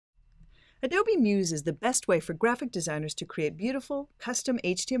Adobe Muse is the best way for graphic designers to create beautiful, custom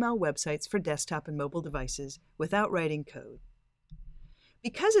HTML websites for desktop and mobile devices without writing code.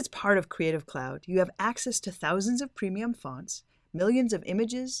 Because it's part of Creative Cloud, you have access to thousands of premium fonts, millions of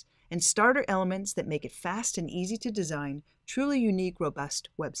images, and starter elements that make it fast and easy to design truly unique, robust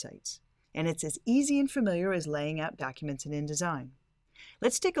websites. And it's as easy and familiar as laying out documents in InDesign.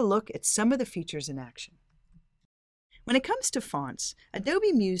 Let's take a look at some of the features in action. When it comes to fonts,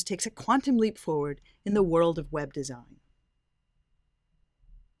 Adobe Muse takes a quantum leap forward in the world of web design.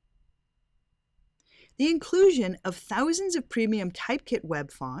 The inclusion of thousands of premium Typekit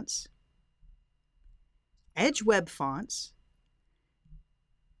web fonts, Edge web fonts,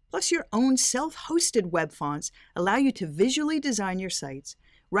 plus your own self-hosted web fonts allow you to visually design your sites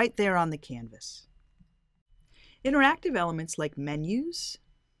right there on the canvas. Interactive elements like menus,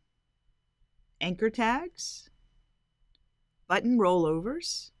 anchor tags, button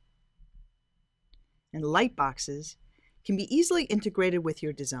rollovers, and light boxes can be easily integrated with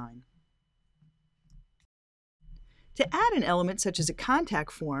your design. To add an element such as a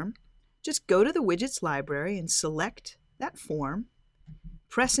contact form, just go to the Widgets library and select that form,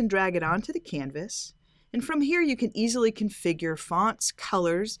 press and drag it onto the canvas, and from here you can easily configure fonts,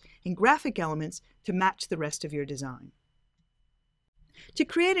 colors, and graphic elements to match the rest of your design. To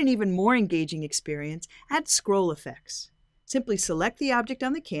create an even more engaging experience, add scroll effects. Simply select the object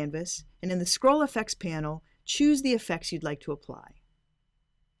on the canvas, and in the Scroll Effects panel, choose the effects you'd like to apply.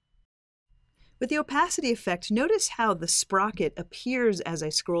 With the opacity effect, notice how the sprocket appears as I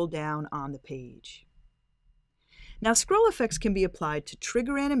scroll down on the page. Now, scroll effects can be applied to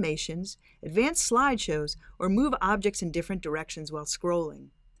trigger animations, advance slideshows, or move objects in different directions while scrolling.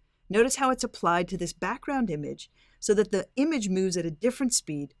 Notice how it's applied to this background image so that the image moves at a different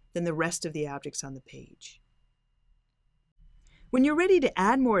speed than the rest of the objects on the page. When you're ready to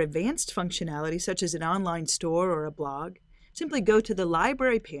add more advanced functionality, such as an online store or a blog, simply go to the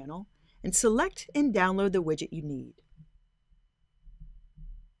Library panel and select and download the widget you need.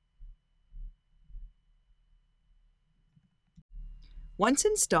 Once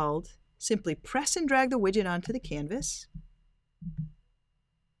installed, simply press and drag the widget onto the canvas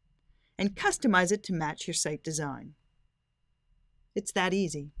and customize it to match your site design. It's that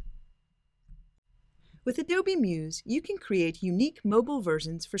easy. With Adobe Muse, you can create unique mobile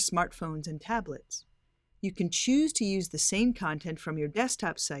versions for smartphones and tablets. You can choose to use the same content from your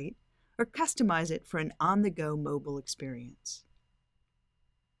desktop site or customize it for an on-the-go mobile experience.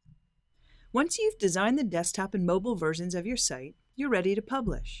 Once you've designed the desktop and mobile versions of your site, you're ready to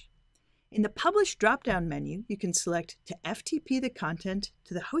publish. In the Publish drop-down menu, you can select to FTP the content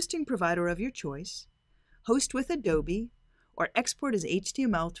to the hosting provider of your choice, host with Adobe, or export as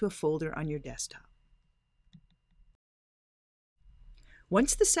HTML to a folder on your desktop.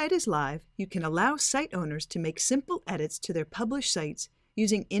 Once the site is live, you can allow site owners to make simple edits to their published sites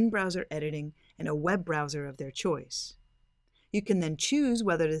using in-browser editing and a web browser of their choice. You can then choose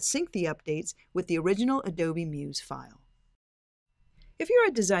whether to sync the updates with the original Adobe Muse file. If you're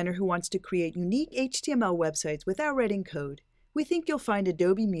a designer who wants to create unique HTML websites without writing code, we think you'll find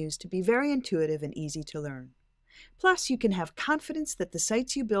Adobe Muse to be very intuitive and easy to learn. Plus, you can have confidence that the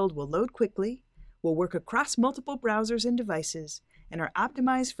sites you build will load quickly, will work across multiple browsers and devices, and are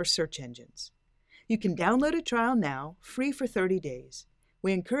optimized for search engines. You can download a trial now, free for 30 days.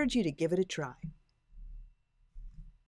 We encourage you to give it a try.